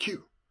to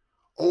accrue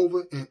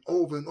over and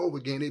over and over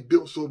again. They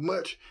built so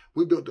much,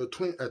 we built a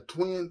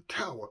twin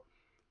tower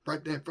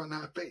right there in front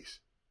of our face.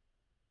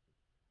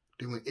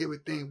 Then when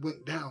everything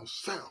went down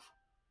south,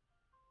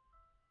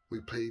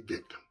 we played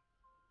victim.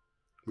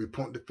 We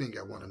point the finger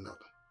at one another.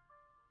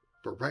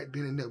 But right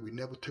then and there, we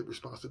never took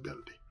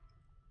responsibility.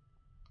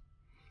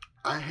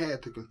 I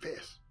had to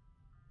confess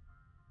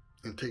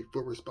and take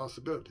full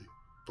responsibility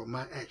for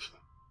my action.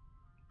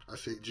 I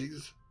said,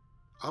 Jesus,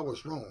 I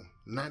was wrong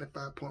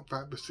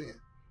 95.5%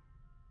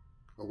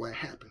 of what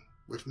happened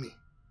with me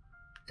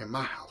in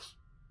my house.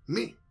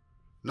 Me.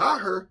 Not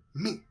her,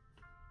 me.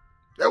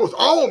 That was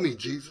all me,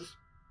 Jesus.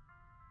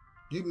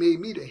 You made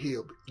me the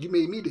head. You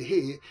made me the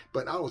head,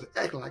 but I was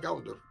acting like I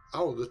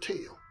was the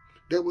tail.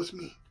 That was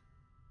me.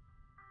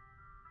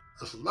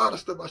 There's a lot of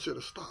stuff I should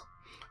have stopped.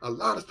 A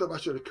lot of stuff I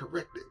should have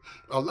corrected.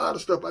 A lot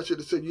of stuff I should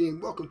have said, you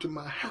ain't welcome to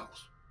my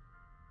house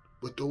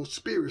with those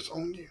spirits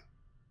on you.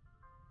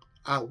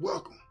 I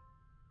welcome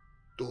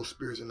those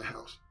spirits in the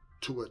house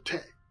to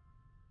attack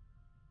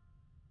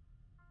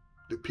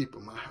the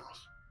people in my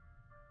house.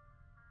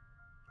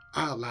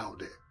 I allowed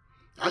that.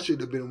 I should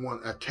have been the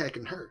one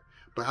attacking her,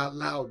 but I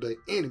allowed the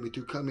enemy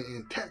to come in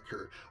and attack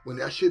her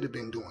when I should have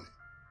been doing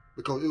it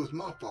because it was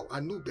my fault. I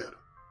knew better.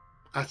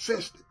 I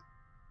sensed it.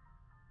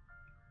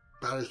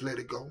 But I just let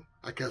it go.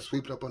 I kept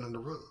sweeping up under the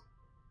rug.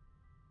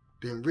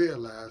 Then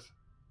realized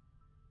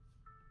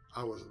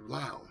I was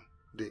allowing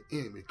the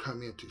enemy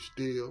come in to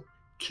steal,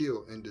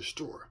 kill, and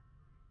destroy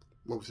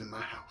what was in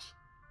my house.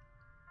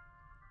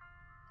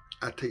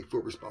 I take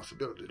full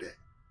responsibility of that.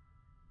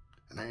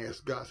 And I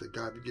asked God, I said,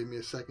 God, if you give me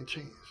a second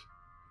chance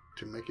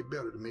to make it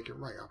better, to make it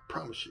right, I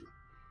promise you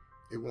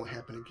it won't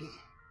happen again.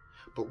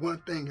 But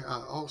one thing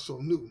I also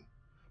knew,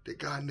 that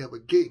God never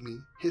gave me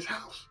his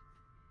house.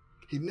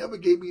 He never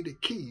gave me the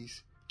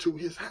keys to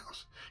his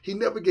house. He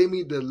never gave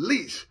me the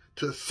lease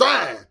to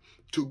sign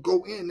to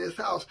go in this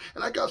house.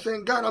 And I got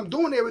saying, God, I'm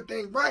doing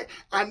everything right.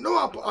 I know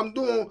I'm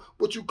doing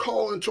what you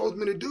called and chose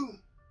me to do.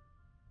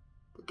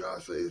 But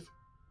God says,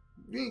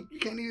 you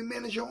can't even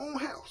manage your own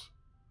house.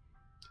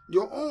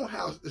 Your own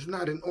house is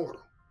not in order.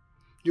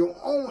 Your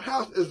own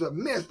house is a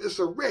mess. It's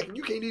a wreck.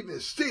 You can't even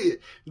see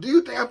it. Do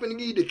you think I'm going to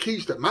give you the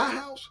keys to my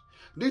house?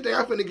 Do you think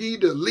I'm going to give you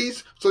the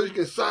lease so you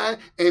can sign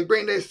and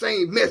bring that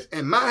same mess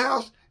in my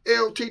house?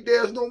 LT,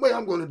 there's no way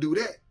I'm going to do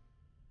that.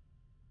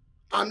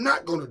 I'm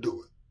not going to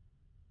do it.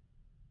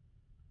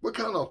 What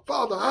kind of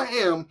father I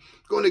am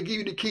going to give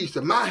you the keys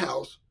to my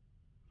house?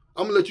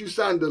 I'm going to let you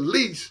sign the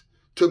lease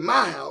to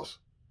my house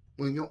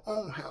when your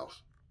own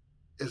house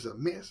is a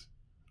mess,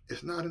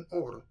 it's not in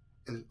order,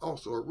 and it's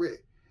also a wreck.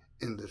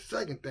 And the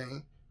second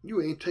thing,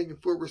 you ain't taking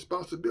full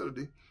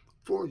responsibility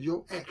for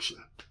your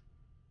action.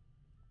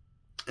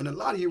 And a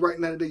lot of you right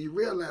now today, you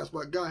realize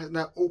why God has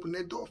not opened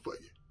that door for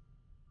you.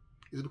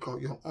 It's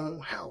because your own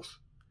house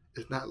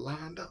is not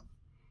lined up.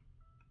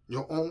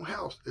 Your own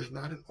house is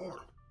not in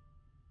order.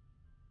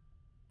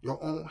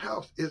 Your own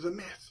house is a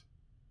mess.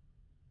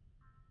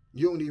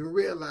 You don't even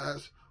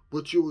realize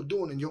what you were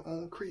doing in your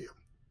own crib.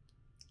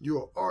 You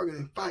are arguing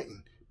and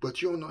fighting,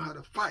 but you don't know how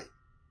to fight.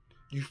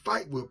 You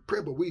fight with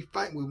prayer, but we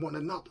fight with one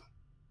another.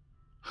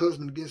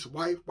 Husband against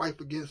wife,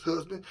 wife against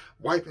husband,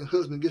 wife and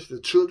husband against the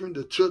children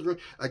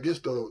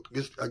against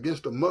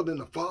the mother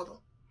and the father.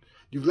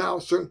 You allow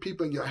certain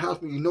people in your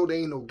house when you know they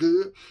ain't no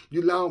good.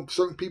 You allow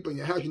certain people in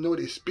your house, you know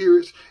their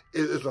spirits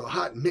is a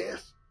hot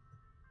mess.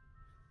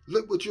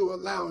 Look what you're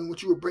allowing,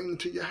 what you were bringing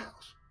to your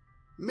house.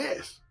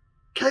 Mess.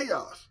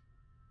 Chaos.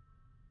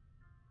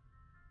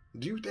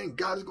 Do you think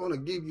God is going to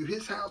give you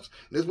his house?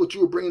 And that's what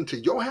you were bringing to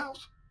your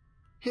house?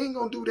 He ain't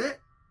going to do that.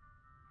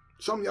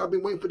 Some of y'all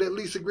been waiting for that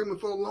lease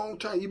agreement for a long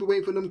time. You've been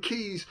waiting for them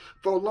keys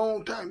for a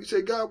long time. You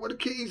say, God, where the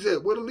keys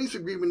at? Where the lease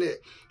agreement at?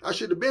 I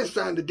should have been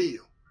signed the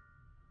deal.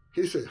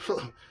 He said,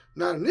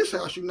 not in this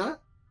house, you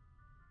not.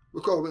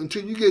 Because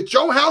until you get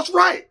your house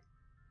right,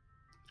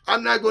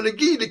 I'm not going to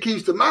give you the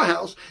keys to my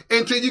house.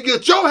 Until you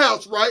get your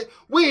house right,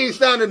 we ain't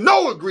signing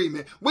no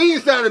agreement. We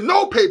ain't signing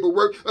no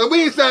paperwork. And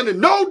we ain't signing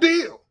no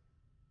deal.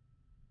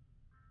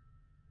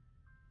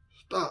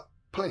 Stop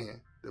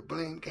playing the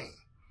blame game.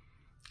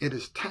 It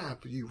is time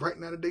for you right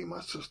now today, my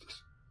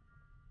sisters.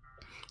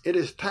 It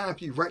is time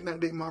for you right now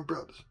today, my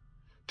brothers,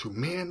 to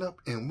man up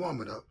and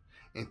woman up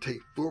and take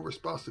full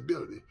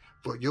responsibility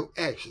for your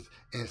actions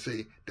and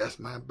say, that's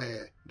my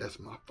bad, that's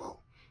my fault.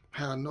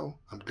 How I know?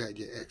 I'm glad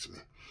you asked me.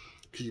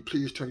 Can you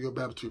please turn your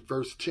Bible to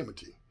 1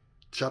 Timothy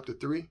chapter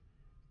 3,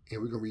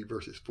 and we're going to read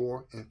verses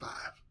 4 and 5.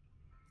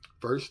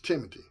 1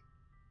 Timothy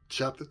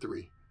chapter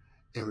 3,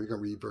 and we're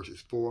going to read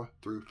verses 4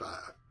 through 5.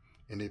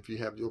 And if you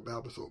have your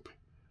Bibles open,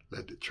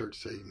 let the church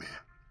say amen.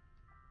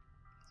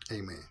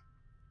 Amen.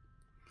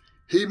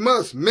 He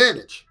must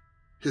manage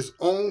his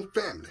own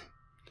family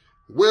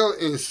well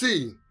and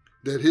see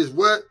that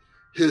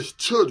his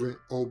children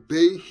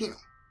obey him.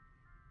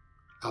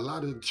 A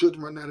lot of the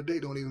children right now today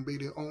don't even obey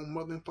their own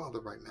mother and father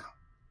right now.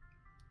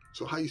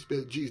 So how you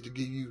expect Jesus to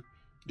give you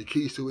the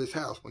keys to his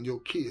house when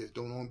your kids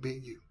don't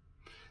obey you?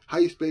 How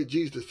you expect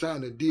Jesus to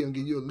sign a deal and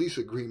give you a lease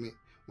agreement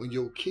when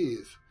your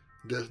kids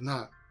does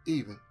not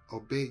even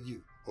obey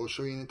you or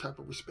show you any type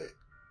of respect?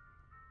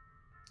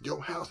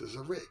 Your house is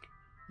a wreck.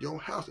 Your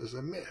house is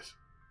a mess.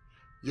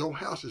 Your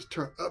house is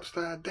turned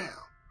upside down.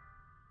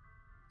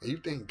 And you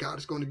think God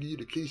is going to give you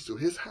the keys to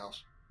his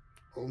house?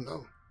 Oh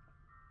no.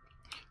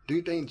 Do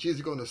you think Jesus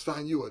is going to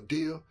sign you a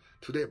deal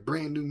to that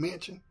brand new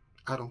mansion?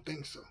 I don't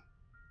think so.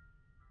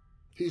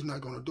 He's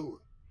not going to do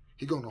it.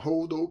 He's going to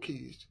hold those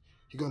keys.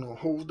 He's going to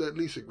hold that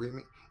lease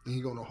agreement. And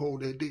he's going to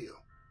hold that deal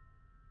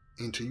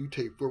until you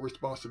take full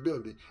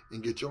responsibility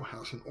and get your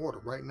house in order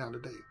right now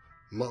today.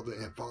 Mother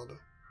and father,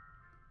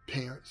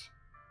 parents,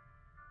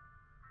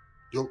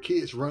 your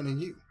kids running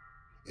you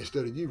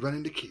instead of you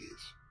running the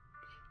kids.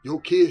 Your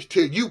kids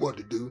tell you what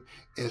to do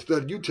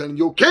instead of you telling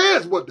your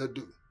kids what to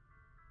do.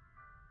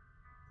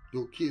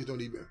 Your kids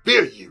don't even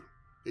fear you.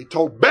 They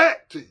talk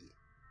back to you.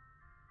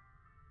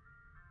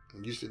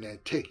 And you sit there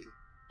and take it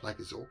like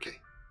it's okay.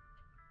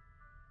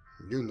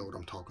 You know what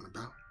I'm talking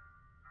about.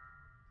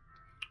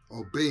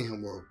 Obey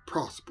him will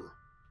prosper.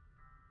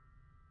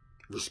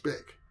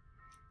 Respect.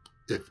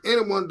 If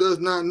anyone does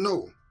not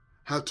know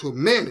how to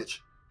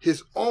manage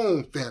his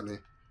own family,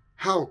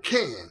 how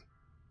can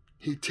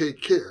he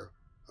take care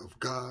of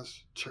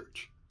God's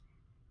church?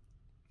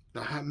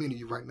 Now, how many of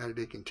you right now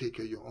today can take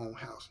care of your own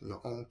house and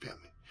your own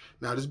family?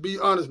 Now, let's be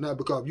honest now,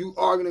 because if you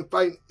arguing and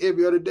fighting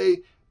every other day,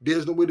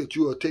 there's no way that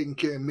you are taking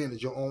care and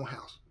manage your own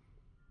house.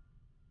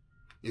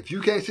 If you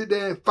can't sit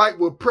there and fight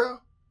with prayer,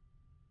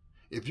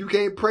 if you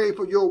can't pray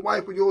for your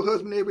wife or your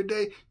husband every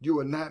day, you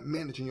are not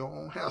managing your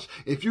own house.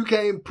 If you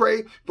can't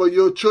pray for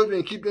your children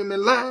and keep them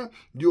in line,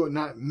 you are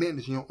not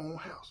managing your own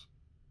house.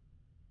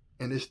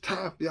 And it's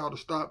time for y'all to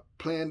stop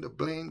playing the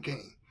blame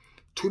game.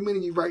 Too many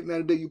of you right now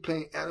today, you're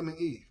playing Adam and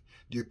Eve.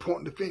 You're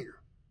pointing the finger.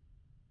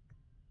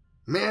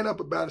 Man up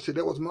about it. Say,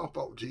 that was my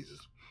fault, Jesus.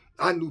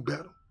 I knew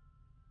better.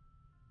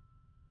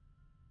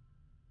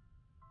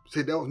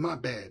 See, that was my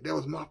bad. That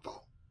was my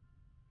fault.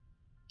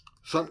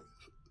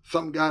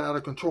 Something got out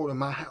of control in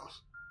my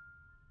house.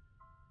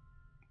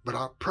 But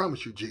I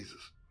promise you,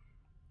 Jesus,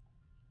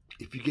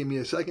 if you give me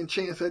a second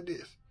chance at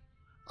this,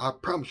 I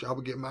promise you I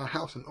will get my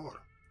house in order.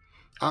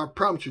 I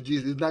promise you,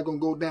 Jesus, it's not going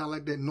to go down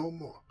like that no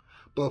more.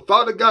 But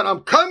Father God,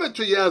 I'm coming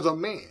to you as a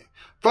man.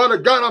 Father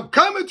God, I'm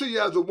coming to you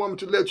as a woman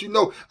to let you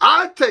know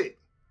I take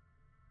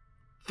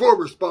full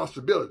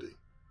responsibility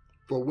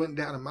for what went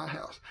down in my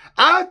house.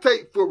 I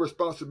take full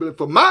responsibility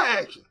for my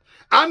actions.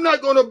 I'm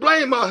not going to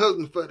blame my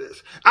husband for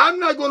this. I'm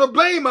not going to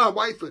blame my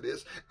wife for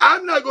this.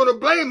 I'm not going to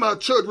blame my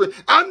children.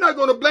 I'm not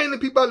going to blame the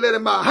people I let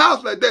in my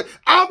house like that.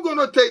 I'm going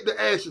to take the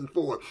action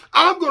for it.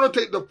 I'm going to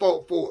take the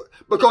fault for it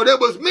because it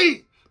was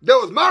me. That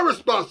was my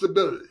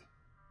responsibility.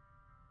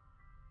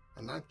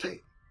 And I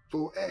take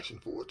full action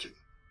for it too.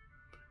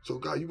 So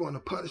God, you want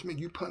to punish me?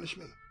 You punish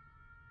me.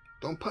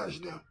 Don't punish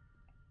them.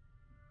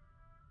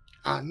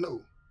 I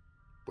know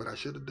what I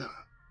should have done.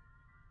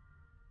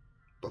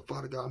 But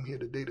Father God, I'm here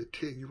today to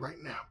tell you right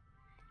now.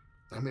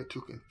 I'm here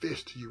to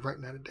confess to you right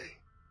now today.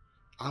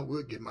 I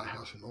will get my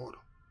house in order.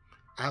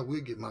 I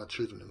will get my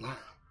children in line.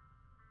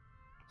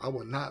 I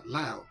will not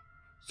allow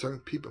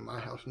certain people in my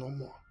house no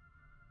more.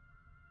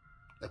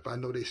 If I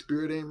know their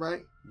spirit ain't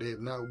right, they are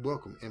not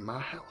welcome in my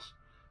house.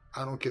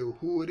 I don't care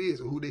who it is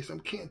or who they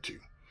some kin to.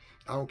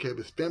 I don't care if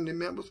it's family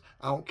members.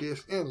 I don't care if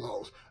it's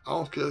in-laws. I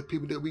don't care if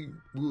people that we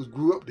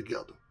grew up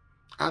together.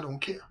 I don't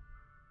care.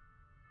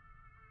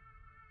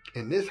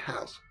 In this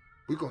house,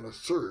 we're going to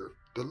serve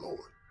the Lord.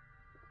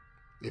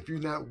 If you're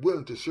not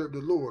willing to serve the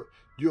Lord,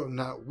 you're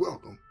not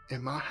welcome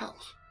in my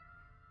house.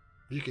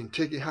 You can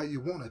take it how you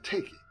want to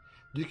take it.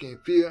 You can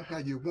feel how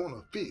you want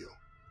to feel.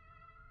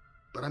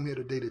 But I'm here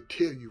today to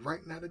tell you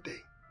right now today,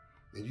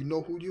 and you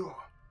know who you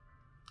are.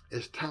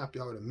 It's time for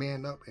y'all to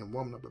man up and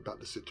woman up about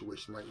the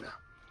situation right now.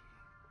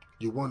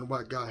 You wonder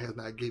why God has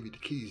not gave you the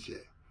keys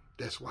yet.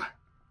 That's why.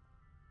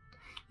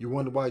 You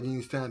wonder why you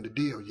ain't signed the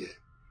deal yet.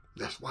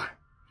 That's why.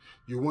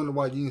 You wonder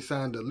why you ain't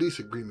signed the lease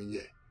agreement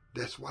yet.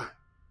 That's why.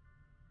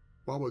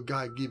 Why would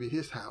God give you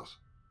his house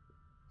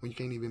when you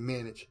can't even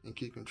manage and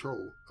keep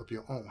control of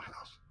your own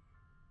house?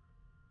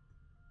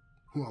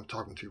 Who I'm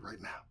talking to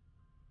right now.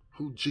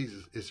 Who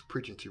Jesus is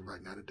preaching to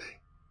right now today.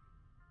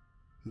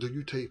 Do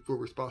you take full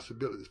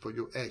responsibility for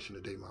your action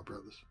today, my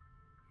brothers?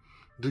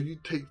 Do you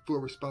take full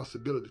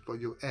responsibility for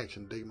your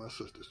action today, my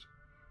sisters?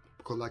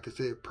 Because like I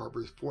said,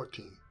 Proverbs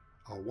 14,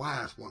 a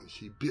wise woman,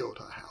 she built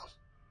her house.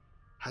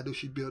 How does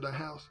she build her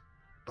house?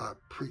 By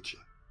preaching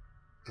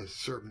and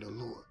serving the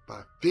Lord,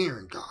 by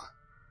fearing God,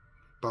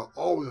 by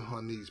always on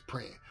her knees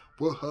praying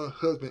with her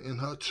husband and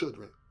her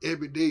children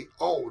every day,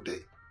 all day.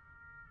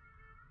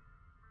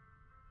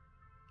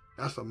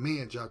 That's a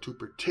man's job to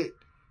protect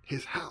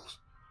his house,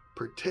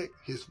 protect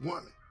his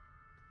woman,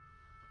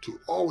 to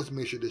always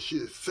make sure that she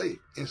is safe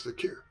and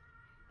secure.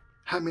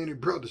 How many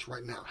brothers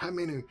right now, how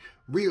many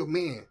real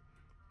men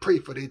pray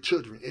for their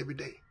children every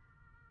day?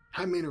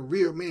 How many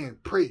real men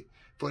pray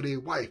for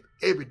their wife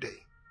every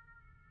day?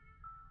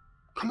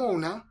 Come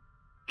on now.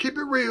 Keep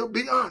it real.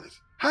 Be honest.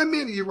 How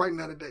many of you right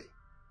now today?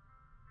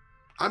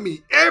 I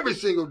mean, every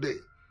single day.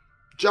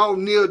 Y'all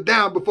kneel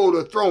down before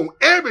the throne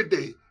every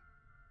day.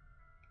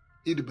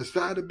 Either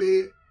beside the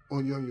bed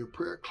or you're in your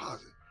prayer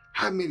closet.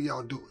 How many of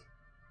y'all do it?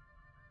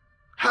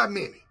 How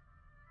many?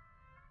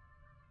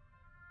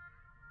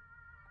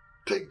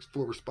 Take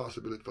full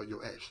responsibility for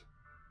your action.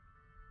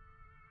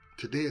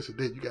 Today is the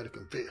day you got to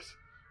confess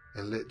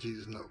and let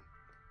Jesus know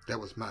that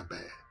was my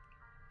bad.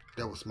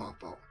 That was my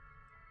fault.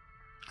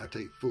 I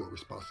take full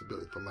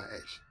responsibility for my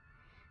action.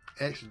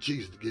 Ask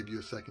Jesus to give you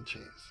a second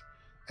chance.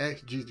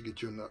 Ask Jesus to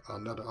get you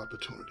another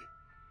opportunity.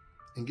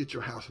 And get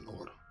your house in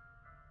order.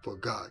 For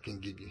God can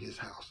give you his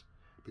house.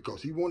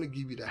 Because he want to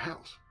give you the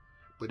house.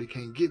 But he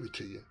can't give it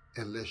to you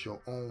unless your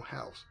own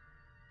house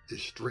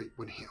is straight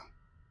with him.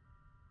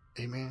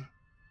 Amen.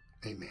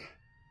 Amen.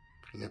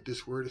 And if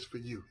this word is for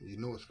you, you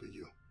know it's for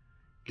you.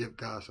 Give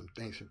God some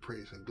thanks and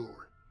praise and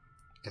glory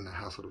in the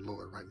house of the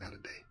Lord right now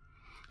today.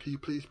 Can you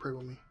please pray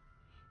with me?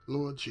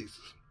 Lord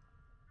Jesus,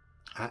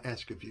 I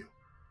ask of you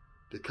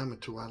to come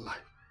into our life,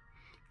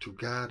 to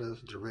guide us,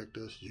 direct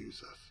us,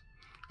 use us.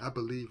 I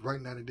believe right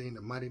now today in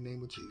the mighty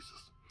name of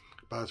Jesus,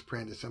 by us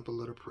praying this simple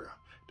little prayer,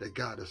 that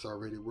God is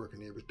already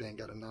working everything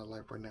out in our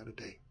life right now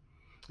today.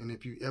 And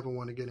if you ever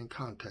want to get in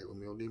contact with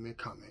me or leave me a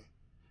comment,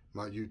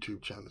 my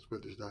YouTube channel is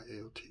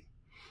withers.lt.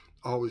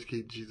 Always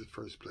keep Jesus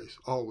first place.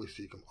 Always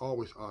seek him.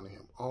 Always honor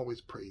him.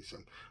 Always praise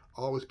him.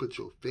 Always put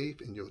your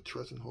faith and your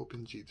trust and hope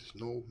in Jesus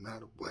no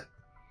matter what.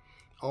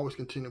 Always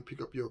continue to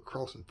pick up your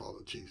cross and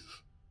follow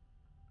Jesus.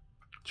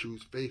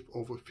 Choose faith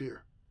over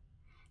fear.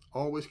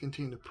 Always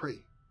continue to pray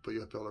for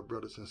your fellow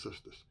brothers and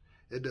sisters.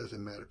 It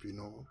doesn't matter if you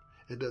know them.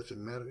 It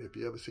doesn't matter if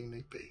you ever seen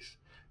their face.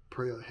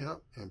 Prayer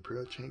help and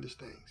prayer changes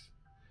things.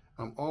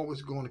 I'm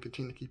always going to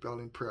continue to keep y'all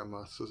in prayer,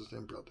 my sisters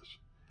and brothers.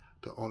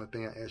 The only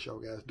thing I ask y'all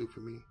guys to do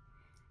for me,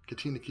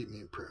 continue to keep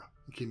me in prayer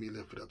and keep me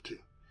lifted up too.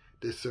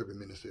 This serving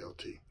minister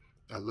LT.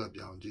 I love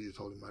y'all in Jesus'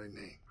 holy mighty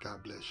name.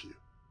 God bless you.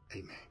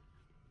 Amen.